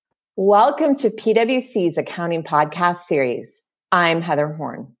Welcome to PwC's Accounting Podcast Series. I'm Heather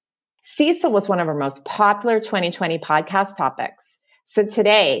Horn. CECL was one of our most popular 2020 podcast topics. So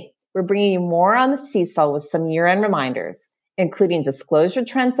today, we're bringing you more on the CECL with some year-end reminders, including disclosure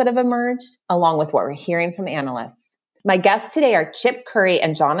trends that have emerged, along with what we're hearing from analysts. My guests today are Chip Curry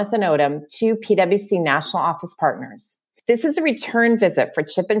and Jonathan Odom, two PwC National Office partners. This is a return visit for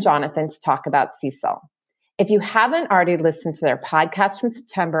Chip and Jonathan to talk about CECL. If you haven't already listened to their podcast from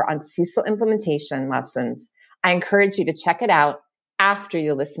September on CECL implementation lessons, I encourage you to check it out after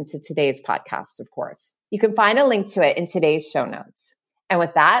you listen to today's podcast, of course. You can find a link to it in today's show notes. And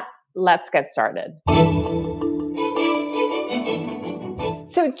with that, let's get started.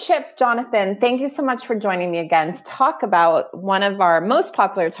 So Chip, Jonathan, thank you so much for joining me again to talk about one of our most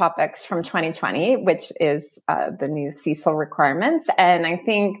popular topics from 2020, which is the new CECL requirements. And I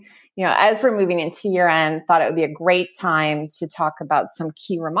think, as we're moving into year end, thought it would be a great time to talk about some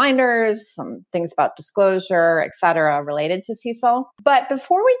key reminders, some things about disclosure, et cetera, related to CECL. But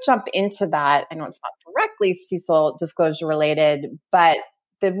before we jump into that, I know it's not directly CECL disclosure related, but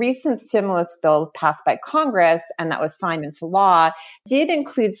the recent stimulus bill passed by Congress and that was signed into law did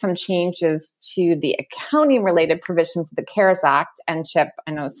include some changes to the accounting related provisions of the CARES Act. And Chip,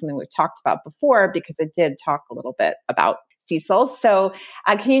 I know it's something we've talked about before because it did talk a little bit about CECL. So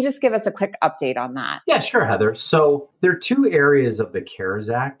can you just give us a quick update on that? Yeah, sure, Heather. So there are two areas of the CARES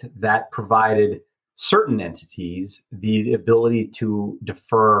Act that provided certain entities the ability to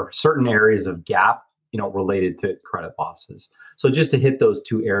defer certain areas of GAAP, related to credit losses. So just to hit those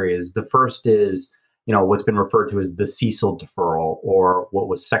two areas, the first is, what's been referred to as the CECL deferral, or what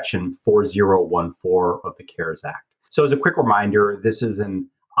was Section 4014 of the CARES Act. So as a quick reminder, this is an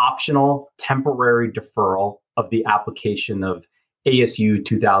optional temporary deferral of the application of ASU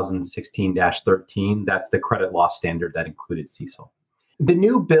 2016-13. That's the credit loss standard that included CECL. The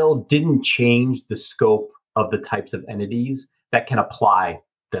new bill didn't change the scope of the types of entities that can apply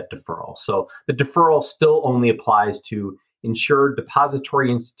that deferral. So the deferral still only applies to insured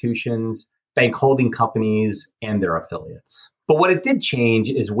depository institutions, bank holding companies, and their affiliates. But what it did change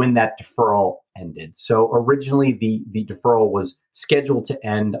is when that deferral ended. So originally the deferral was scheduled to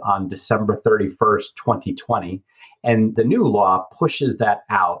end on December 31st, 2020. And the new law pushes that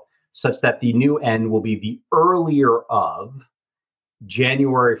out such that the new end will be the earlier of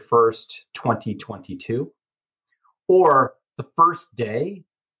January 1st, 2022, or the first day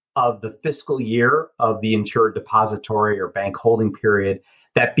of the fiscal year of the insured depository or bank holding period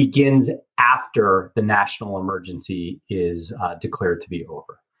that begins after the national emergency is declared to be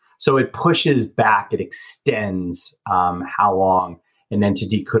over. So it pushes back, it extends how long an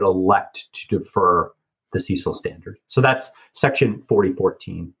entity could elect to defer the CECL standard. So that's Section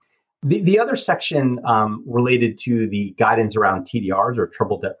 4014. The other section related to the guidance around TDRs, or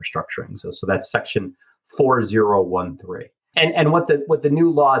troubled debt restructuring. So that's Section 4013. And what the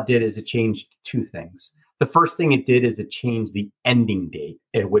new law did is it changed two things. The first thing it did is it changed the ending date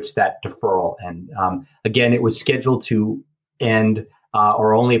at which that deferral ended. Again, it was scheduled to end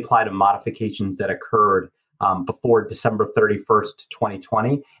or only apply to modifications that occurred before December 31st,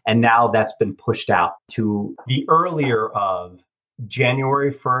 2020. And now that's been pushed out to the earlier of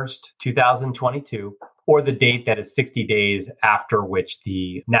January 1st, 2022, or the date that is 60 days after which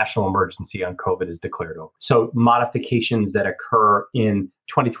the national emergency on COVID is declared over. So modifications that occur in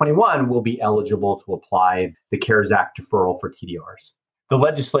 2021 will be eligible to apply the CARES Act deferral for TDRs. The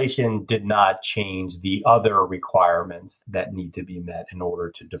legislation did not change the other requirements that need to be met in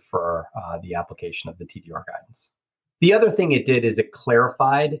order to defer the application of the TDR guidance. The other thing it did is it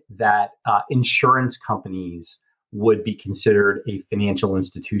clarified that insurance companies would be considered a financial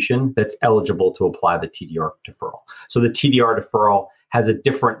institution that's eligible to apply the TDR deferral. So the TDR deferral has a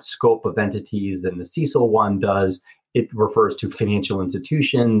different scope of entities than the CECL one does. It refers to financial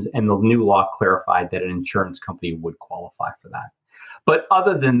institutions, and the new law clarified that an insurance company would qualify for that. But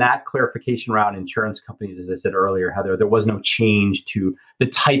other than that clarification around insurance companies, as I said earlier, Heather, there was no change to the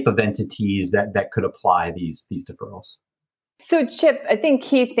type of entities that could apply these deferrals. So, Chip, I think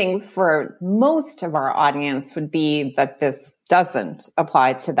key thing for most of our audience would be that this doesn't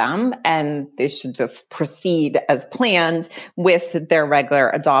apply to them and they should just proceed as planned with their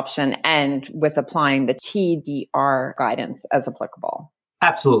regular adoption and with applying the TDR guidance as applicable.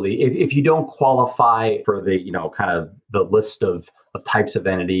 Absolutely. If you don't qualify for the, kind of the list of types of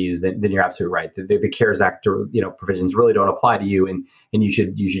entities, then you're absolutely right. The CARES Act, provisions really don't apply to you, and you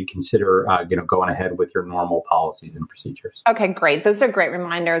should consider, going ahead with your normal policies and procedures. Okay, great. Those are great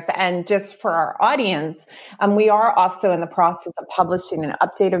reminders. And just for our audience, we are also in the process of publishing an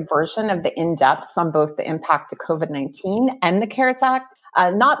updated version of the in-depths on both the impact of COVID-19 and the CARES Act.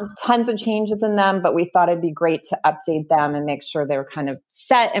 Not tons of changes in them, but we thought it'd be great to update them and make sure they're kind of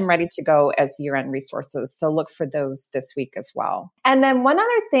set and ready to go as year-end resources. So look for those this week as well. And then one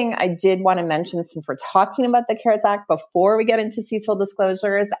other thing I did want to mention, since we're talking about the CARES Act before we get into CECL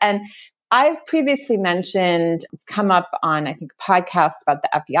disclosures, and I've previously mentioned, it's come up on, I think, podcasts about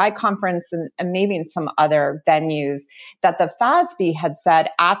the FEI conference and maybe in some other venues, that the FASB had said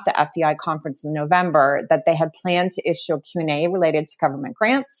at the FEI conference in November that they had planned to issue a Q&A related to government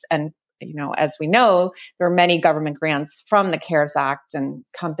grants. And as we know, there are many government grants from the CARES Act and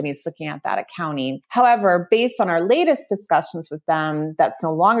companies looking at that accounting. However, based on our latest discussions with them, that's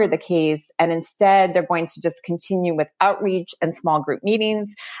no longer the case. And instead, they're going to just continue with outreach and small group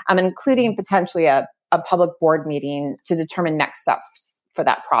meetings, including potentially a public board meeting to determine next steps for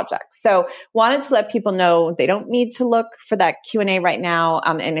that project. So wanted to let people know they don't need to look for that Q&A right now.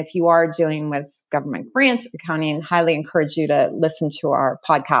 And if you are dealing with government grant accounting, highly encourage you to listen to our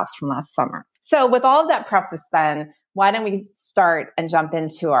podcast from last summer. So with all of that preface then, why don't we start and jump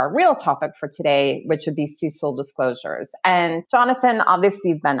into our real topic for today, which would be CECL disclosures. And Jonathan,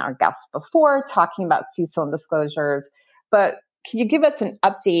 obviously you've been our guest before talking about CECL and disclosures, but can you give us an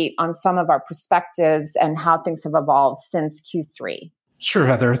update on some of our perspectives and how things have evolved since Q3? Sure,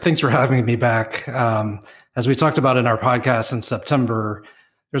 Heather. Thanks for having me back. As we talked about in our podcast in September,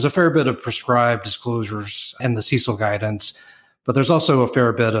 there's a fair bit of prescribed disclosures in the CECL guidance, but there's also a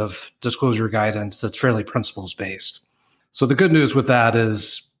fair bit of disclosure guidance that's fairly principles-based. So the good news with that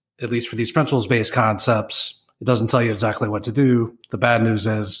is, at least for these principles-based concepts, it doesn't tell you exactly what to do. The bad news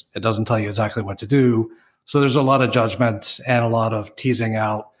is it doesn't tell you exactly what to do. So there's a lot of judgment and a lot of teasing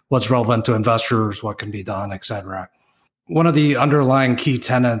out what's relevant to investors, what can be done, et cetera. One of the underlying key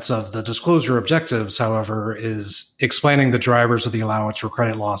tenets of the disclosure objectives, however, is explaining the drivers of the allowance for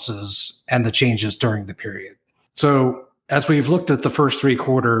credit losses and the changes during the period. So as we've looked at the first 3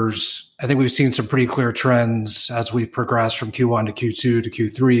 quarters, I think we've seen some pretty clear trends as we progress from Q1 to Q2 to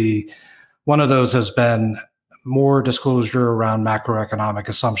Q3. One of those has been more disclosure around macroeconomic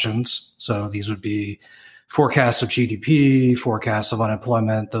assumptions. So these would be forecasts of GDP, forecasts of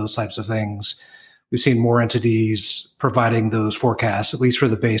unemployment, those types of things. We've seen more entities providing those forecasts, at least for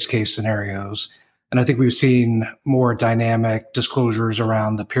the base case scenarios. And I think we've seen more dynamic disclosures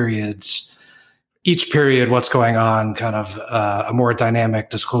around the periods. Each period, what's going on, kind of a more dynamic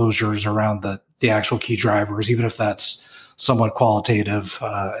disclosures around the actual key drivers, even if that's somewhat qualitative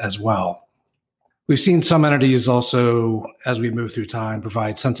as well. We've seen some entities also, as we move through time,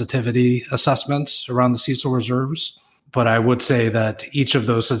 provide sensitivity assessments around the CECL reserves. But I would say that each of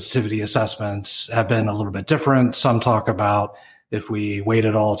those sensitivity assessments have been a little bit different. Some talk about if we weight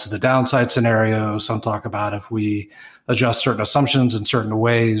it all to the downside scenario. Some talk about if we adjust certain assumptions in certain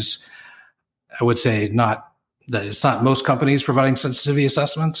ways. I would say not that it's not most companies providing sensitivity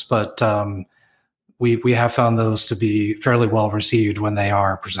assessments, but we have found those to be fairly well received when they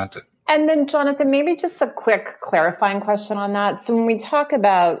are presented. And then, Jonathan, maybe just a quick clarifying question on that. So when we talk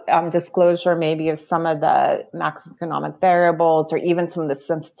about disclosure, maybe of some of the macroeconomic variables or even some of the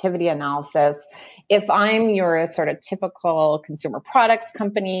sensitivity analysis, if I'm your sort of typical consumer products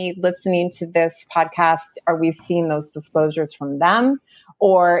company listening to this podcast, are we seeing those disclosures from them?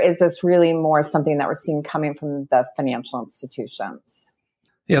 Or is this really more something that we're seeing coming from the financial institutions?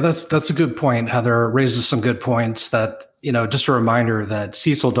 Yeah, that's a good point. Heather raises some good points that, just a reminder that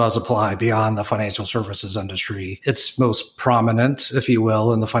CECL does apply beyond the financial services industry. It's most prominent, if you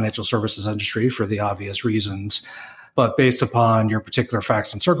will, in the financial services industry for the obvious reasons. But based upon your particular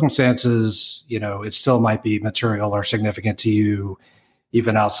facts and circumstances, it still might be material or significant to you,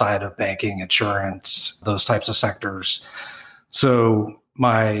 even outside of banking, insurance, those types of sectors. So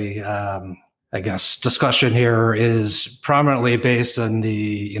my discussion here is prominently based on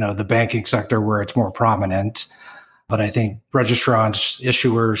the banking sector where it's more prominent. But I think registrants,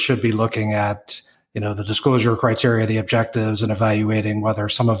 issuers should be looking at, the disclosure criteria, the objectives, and evaluating whether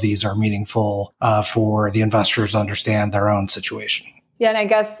some of these are meaningful for the investors to understand their own situation. Yeah, and I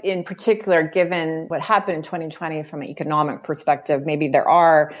guess in particular, given what happened in 2020 from an economic perspective, maybe there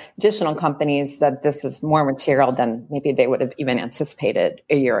are additional companies that this is more material than maybe they would have even anticipated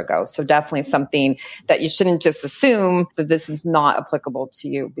a year ago. So definitely something that you shouldn't just assume that this is not applicable to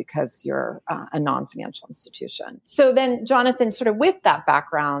you because you're a non-financial institution. So then, Jonathan, sort of with that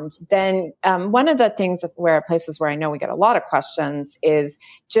background, then one of the things places where I know we get a lot of questions is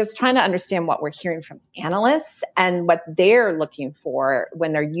just trying to understand what we're hearing from analysts and what they're looking for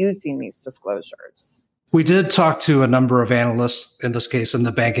when they're using these disclosures. We did talk to a number of analysts, in this case in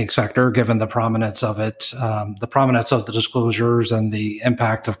the banking sector, given the prominence of it, the prominence of the disclosures and the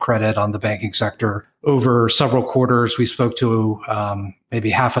impact of credit on the banking sector. Over several quarters, we spoke to maybe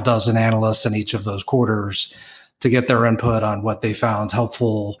half a dozen analysts in each of those quarters to get their input on what they found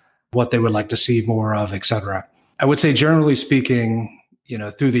helpful, what they would like to see more of, et cetera. I would say, generally speaking,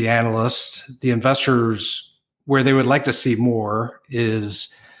 through the analysts, the investors, where they would like to see more is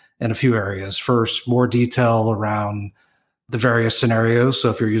in a few areas. First, more detail around the various scenarios. So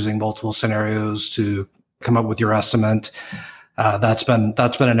if you're using multiple scenarios to come up with your estimate, that's been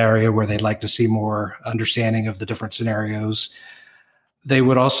an area where they'd like to see more understanding of the different scenarios. They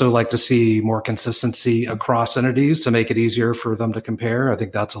would also like to see more consistency across entities to make it easier for them to compare. I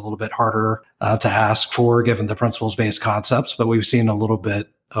think that's a little bit harder to ask for given the principles-based concepts, but we've seen a little bit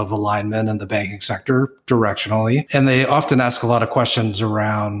of alignment in the banking sector directionally. And they often ask a lot of questions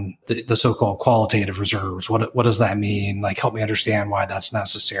around the so-called qualitative reserves. What does that mean? Like, help me understand why that's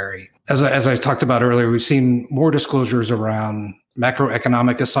necessary. As I talked about earlier, we've seen more disclosures around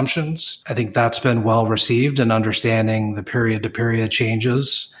macroeconomic assumptions. I think that's been well received in understanding the period-to-period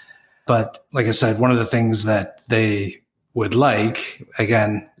changes. But like I said, one of the things that they would like,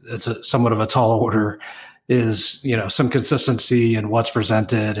 again, it's somewhat of a tall order, is, some consistency in what's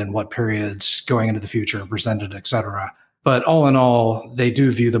presented and what periods going into the future are presented, et cetera. But all in all, they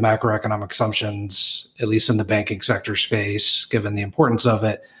do view the macroeconomic assumptions, at least in the banking sector space, given the importance of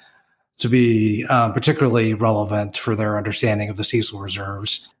it, to be particularly relevant for their understanding of the CECL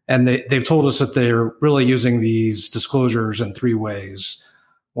reserves. And they've told us that they're really using these disclosures in three ways.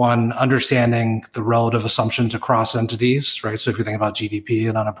 One, understanding the relative assumptions across entities, right? So if you think about GDP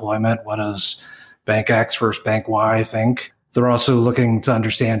and unemployment, what does Bank X versus Bank Y think? They're also looking to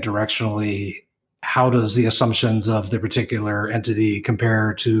understand directionally, how does the assumptions of the particular entity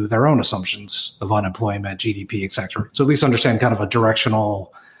compare to their own assumptions of unemployment, GDP, et cetera? So at least understand kind of a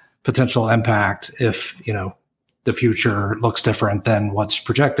directional potential impact if, the future looks different than what's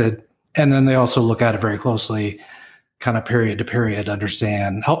projected. And then they also look at it very closely, kind of period to period,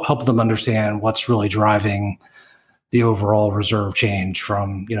 help them understand what's really driving the overall reserve change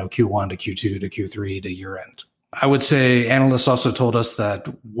from, Q1 to Q2 to Q3 to year end. I would say analysts also told us that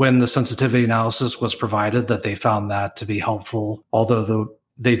when the sensitivity analysis was provided, that they found that to be helpful. Although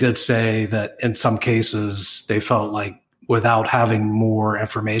they did say that in some cases they felt like without having more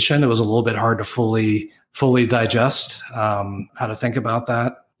information, it was a little bit hard to fully digest how to think about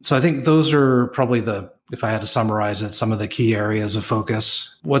that. So I think those are probably if I had to summarize it, some of the key areas of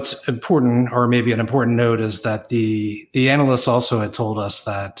focus. What's important, or maybe an important note, is that the analysts also had told us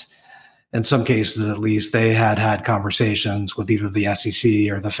that in some cases, at least, they had conversations with either the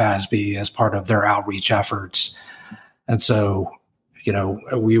SEC or the FASB as part of their outreach efforts. And so,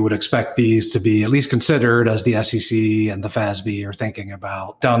 we would expect these to be at least considered as the SEC and the FASB are thinking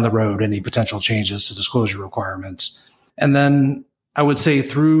about down the road any potential changes to disclosure requirements. And then I would say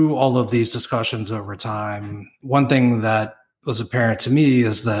through all of these discussions over time, one thing that was apparent to me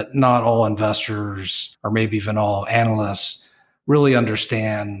is that not all investors, or maybe even all analysts, really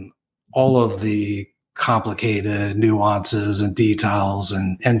understand all of the complicated nuances and details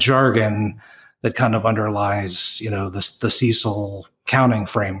and jargon that kind of underlies, the CECL accounting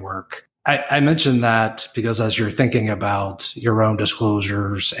framework. I mentioned that because as you're thinking about your own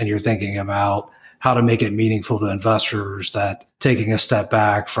disclosures and you're thinking about how to make it meaningful to investors, that taking a step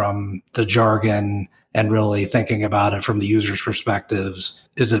back from the jargon and really thinking about it from the user's perspectives,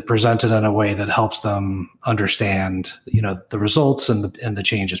 is it presented in a way that helps them understand, the results and the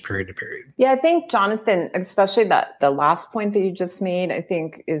changes period to period? Yeah, I think, Jonathan, especially the last point that you just made, I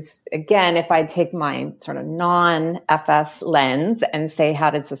think is, again, if I take my sort of non-FS lens and say, how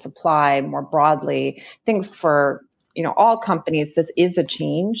does this apply more broadly? I think for all companies, this is a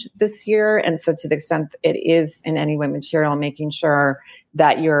change this year. And so to the extent it is in any way material, making sure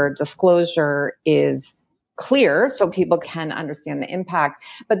that your disclosure is clear so people can understand the impact.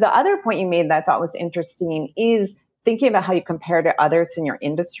 But the other point you made that I thought was interesting is thinking about how you compare to others in your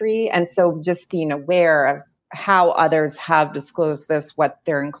industry. And so just being aware of how others have disclosed this, what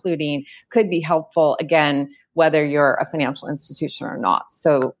they're including, could be helpful, again, whether you're a financial institution or not.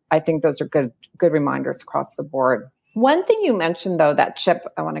 So I think those are good reminders across the board. One thing you mentioned, though, that Chip,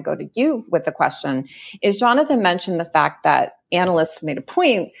 I want to go to you with the question, is Jonathan mentioned the fact that analysts made a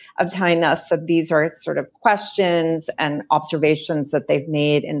point of telling us that these are sort of questions and observations that they've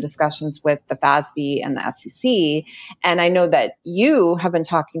made in discussions with the FASB and the SEC. And I know that you have been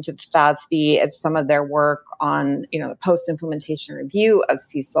talking to the FASB as some of their work on, the post-implementation review of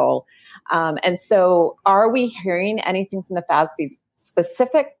CECL. And so are we hearing anything from the FASB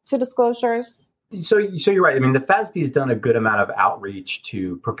specific to disclosures? So you're right. I mean, the FASB has done a good amount of outreach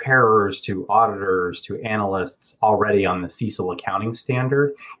to preparers, to auditors, to analysts already on the CECL accounting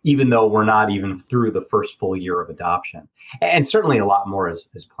standard, even though we're not even through the first full year of adoption. And certainly a lot more is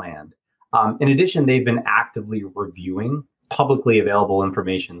planned. In addition, they've been actively reviewing publicly available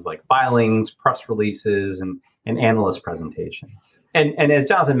informations like filings, press releases, and analyst presentations. And as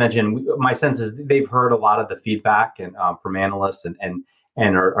Jonathan mentioned, my sense is they've heard a lot of the feedback and from analysts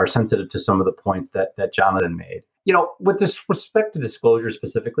and are sensitive to some of the points that Jonathan made. With this respect to disclosure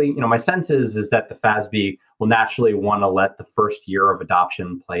specifically, my sense is that the FASB will naturally want to let the first year of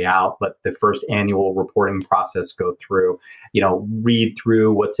adoption play out, let the first annual reporting process go through, read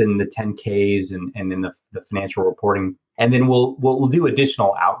through what's in the 10Ks and in the financial reporting. And then we'll do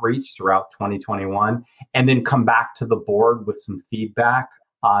additional outreach throughout 2021 and then come back to the board with some feedback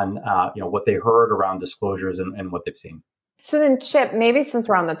on what they heard around disclosures and what they've seen. So then, Chip, maybe since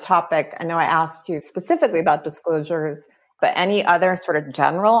we're on the topic, I know I asked you specifically about disclosures, but any other sort of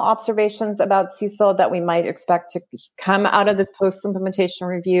general observations about CECL that we might expect to come out of this post-implementation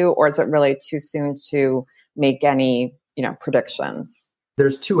review, or is it really too soon to make any, predictions?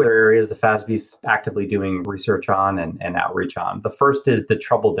 There's two other areas the FASB is actively doing research on and outreach on. The first is the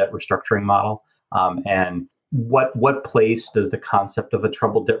troubled debt restructuring model, and what place does the concept of a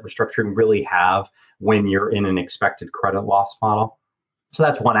troubled debt restructuring really have when you're in an expected credit loss model? So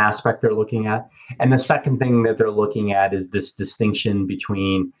that's one aspect they're looking at. And the second thing that they're looking at is this distinction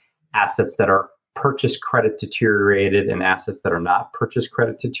between assets that are purchase credit deteriorated and assets that are not purchase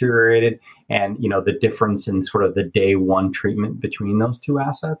credit deteriorated, and the difference in sort of the day one treatment between those two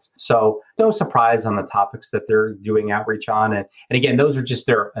assets. So no surprise on the topics that they're doing outreach on. And again, those are just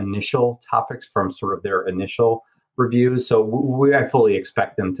their initial topics from sort of their initial reviews. So I fully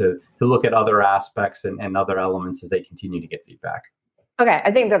expect them to look at other aspects and other elements as they continue to get feedback. Okay,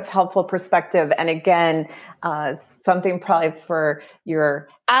 I think that's helpful perspective. And again, something probably for your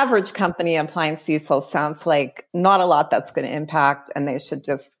average company applying CECL sounds like not a lot that's going to impact, and they should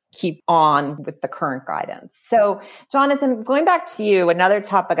just keep on with the current guidance. So, Jonathan, going back to you, another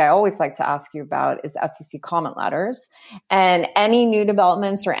topic I always like to ask you about is SEC comment letters and any new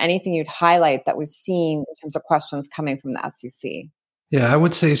developments or anything you'd highlight that we've seen in terms of questions coming from the SEC. Yeah, I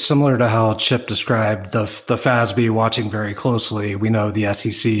would say similar to how Chip described the FASB watching very closely. We know the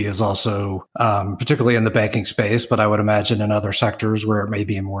SEC is also, particularly in the banking space, but I would imagine in other sectors where it may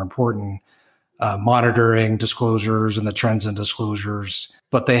be more important, monitoring disclosures and the trends in disclosures,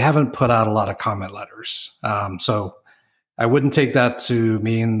 but they haven't put out a lot of comment letters. So I wouldn't take that to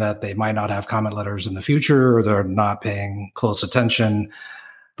mean that they might not have comment letters in the future or they're not paying close attention.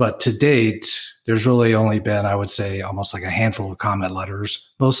 But to date, there's really only been, I would say, almost like a handful of comment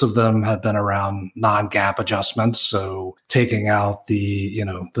letters. Most of them have been around non-GAAP adjustments. So taking out the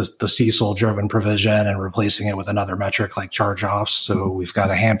CECL driven provision and replacing it with another metric like charge-offs. So we've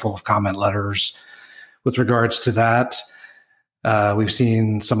got a handful of comment letters with regards to that. We've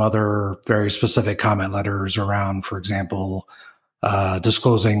seen some other very specific comment letters around, for example,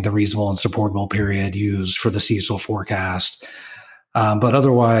 disclosing the reasonable and supportable period used for the CECL forecast. But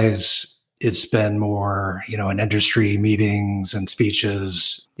otherwise, it's been more, in industry meetings and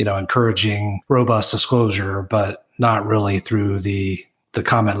speeches, encouraging robust disclosure, but not really through the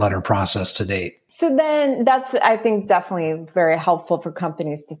comment letter process to date. So then that's, I think, definitely very helpful for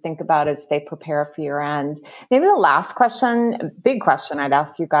companies to think about as they prepare for year end. Maybe the last question, big question I'd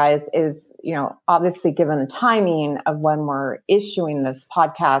ask you guys is, obviously given the timing of when we're issuing this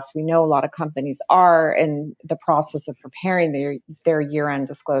podcast, we know a lot of companies are in the process of preparing their year end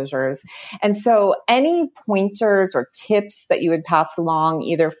disclosures. And so any pointers or tips that you would pass along,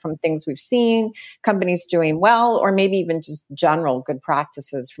 either from things we've seen, companies doing well, or maybe even just general good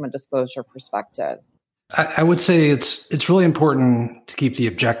practices from a disclosure perspective? I would say it's really important to keep the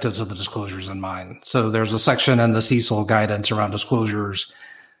objectives of the disclosures in mind. So there's a section in the CECL guidance around disclosures,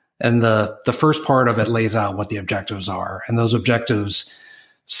 and the first part of it lays out what the objectives are. And those objectives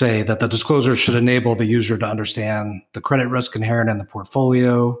say that the disclosure should enable the user to understand the credit risk inherent in the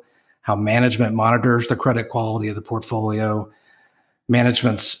portfolio, how management monitors the credit quality of the portfolio,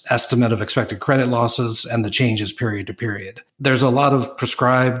 management's estimate of expected credit losses, and the changes period to period. There's a lot of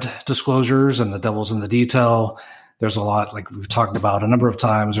prescribed disclosures, and the devil's in the detail. There's a lot, like we've talked about a number of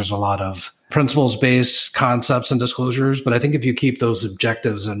times, there's a lot of principles-based concepts and disclosures. But I think if you keep those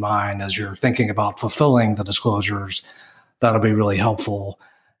objectives in mind as you're thinking about fulfilling the disclosures, that'll be really helpful.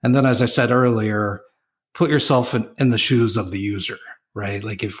 And then, as I said earlier, put yourself in the shoes of the user. Right?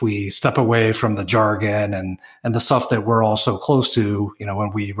 Like if we step away from the jargon and the stuff that we're all so close to,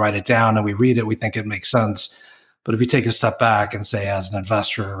 when we write it down and we read it, we think it makes sense. But if you take a step back and say, as an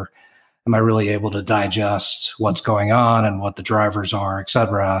investor, am I really able to digest what's going on and what the drivers are, et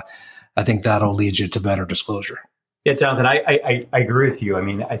cetera? I think that'll lead you to better disclosure. Yeah, Jonathan, I agree with you. I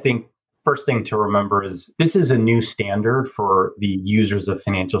mean, I think first thing to remember is this is a new standard for the users of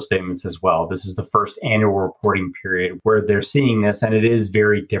financial statements as well. This is the first annual reporting period where they're seeing this, and it is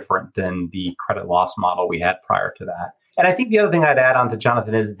very different than the credit loss model we had prior to that. And I think the other thing I'd add on to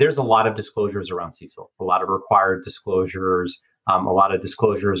Jonathan is there's a lot of disclosures around CECL, a lot of required disclosures, a lot of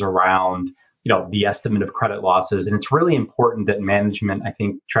disclosures around the estimate of credit losses. And it's really important that management, I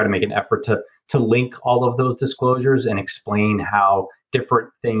think, try to make an effort to link all of those disclosures and explain how different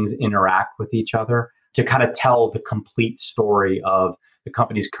things interact with each other to kind of tell the complete story of the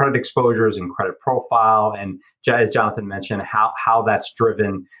company's credit exposures and credit profile. And as Jonathan mentioned, how that's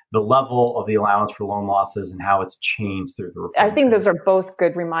driven the level of the allowance for loan losses and how it's changed through the report. I think those are both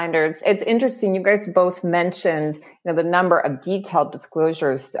good reminders. It's interesting. You guys both mentioned, the number of detailed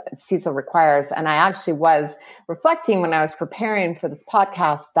disclosures CECL requires. And I actually was reflecting when I was preparing for this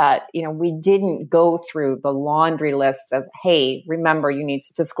podcast that, we didn't go through the laundry list of, hey, remember, you need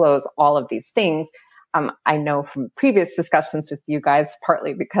to disclose all of these things. I know from previous discussions with you guys,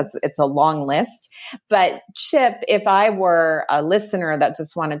 partly because it's a long list. But Chip, if I were a listener that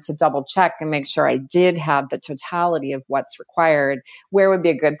just wanted to double check and make sure I did have the totality of what's required, where would be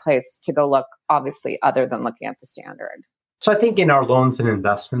a good place to go look, obviously, other than looking at the standard? So I think in our loans and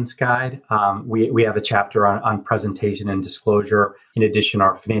investments guide, we have a chapter on presentation and disclosure. In addition,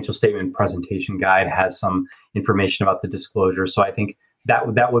 our financial statement presentation guide has some information about the disclosure. So I think that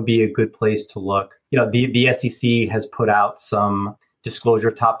would be a good place to look. The SEC has put out some disclosure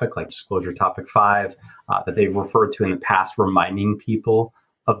topic, like disclosure topic 5, that they've referred to in the past, reminding people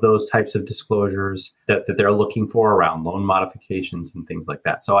of those types of disclosures that they're looking for around loan modifications and things like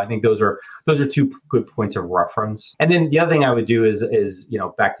that. So I think those are 2 good points of reference. And then the other thing I would do is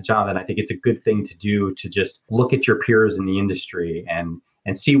back to Jonathan, I think it's a good thing to do to just look at your peers in the industry and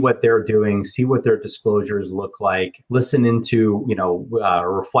see what they're doing, see what their disclosures look like, listen into,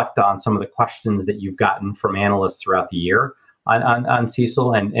 reflect on some of the questions that you've gotten from analysts throughout the year on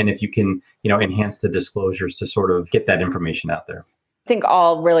CECL. And if you can, enhance the disclosures to sort of get that information out there. I think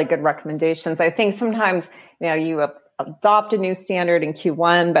all really good recommendations. I think sometimes, you adopt a new standard in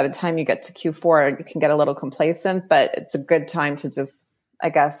Q1. By the time you get to Q4, you can get a little complacent, but it's a good time to just,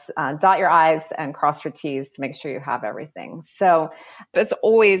 dot your I's and cross your T's to make sure you have everything. So as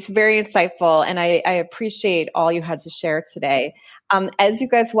always, very insightful. And I appreciate all you had to share today. As you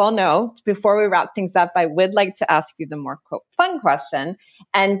guys well know, before we wrap things up, I would like to ask you the more quote fun question.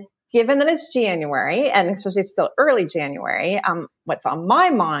 And given that it's January, and especially still early January, what's on my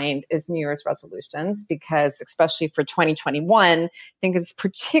mind is New Year's resolutions, because especially for 2021, I think it's a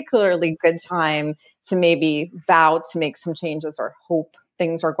particularly good time to maybe vow to make some changes or hope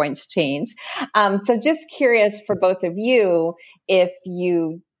things are going to change. So just curious for both of you, if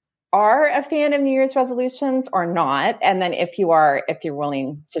you are a fan of New Year's resolutions or not, and then if you're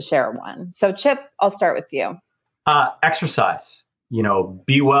willing to share one. So Chip, I'll start with you. Exercise.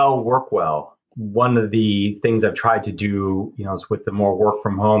 Be well, work well. One of the things I've tried to do, is with the more work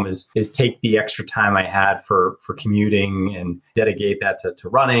from home is take the extra time I had for commuting and dedicate that to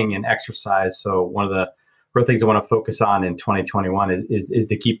running and exercise. So one of the things I want to focus on in 2021 is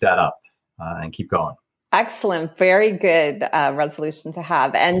to keep that up and keep going. Excellent. Very good resolution to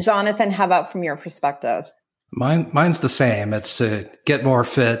have. And Jonathan, how about from your perspective? Mine's the same. It's to get more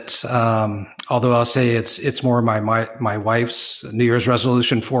fit. Although I'll say it's more my wife's New Year's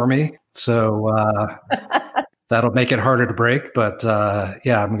resolution for me. So that'll make it harder to break. But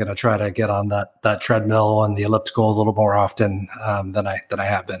I'm going to try to get on that treadmill and the elliptical a little more often than I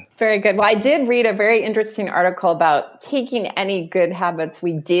have been. Very good. Well, I did read a very interesting article about taking any good habits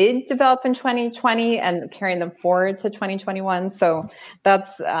we did develop in 2020 and carrying them forward to 2021. So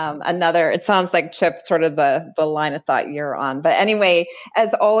that's another, it sounds like, Chip, sort of the line of thought you're on. But anyway,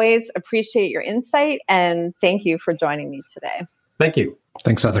 as always, appreciate your insight and thank you for joining me today. Thank you.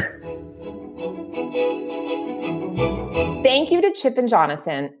 Thanks, Heather. Thank you to Chip and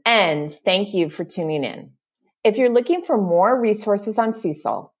Jonathan, and thank you for tuning in. If you're looking for more resources on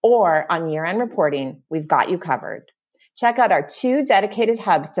CECL or on year-end reporting, we've got you covered. Check out our 2 dedicated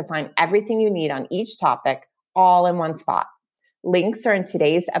hubs to find everything you need on each topic, all in one spot. Links are in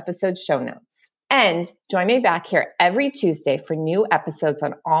today's episode show notes. And join me back here every Tuesday for new episodes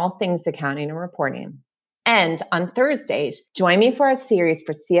on all things accounting and reporting. And on Thursdays, join me for our series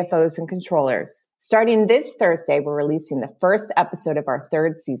for CFOs and controllers. Starting this Thursday, we're releasing the first episode of our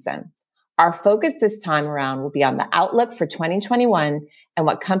 3rd season. Our focus this time around will be on the outlook for 2021 and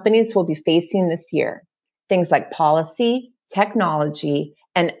what companies will be facing this year. Things like policy, technology,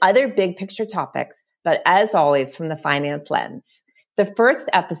 and other big picture topics, but as always, from the finance lens. The first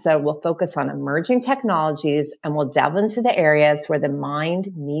episode will focus on emerging technologies and will delve into the areas where the mind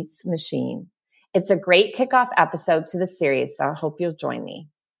meets machine. It's a great kickoff episode to the series, so I hope you'll join me.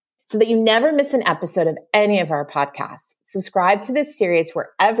 So that you never miss an episode of any of our podcasts, subscribe to this series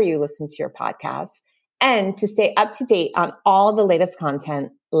wherever you listen to your podcasts. And to stay up to date on all the latest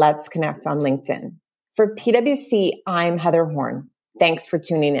content, let's connect on LinkedIn. For PwC, I'm Heather Horn. Thanks for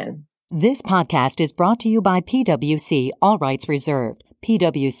tuning in. This podcast is brought to you by PwC, all rights reserved.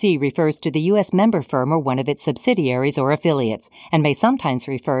 PwC refers to the U.S. member firm or one of its subsidiaries or affiliates, and may sometimes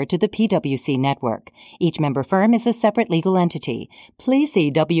refer to the PwC network. Each member firm is a separate legal entity. Please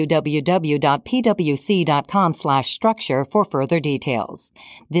see www.pwc.com/structure for further details.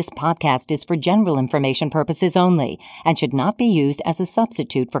 This podcast is for general information purposes only and should not be used as a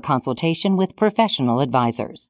substitute for consultation with professional advisors.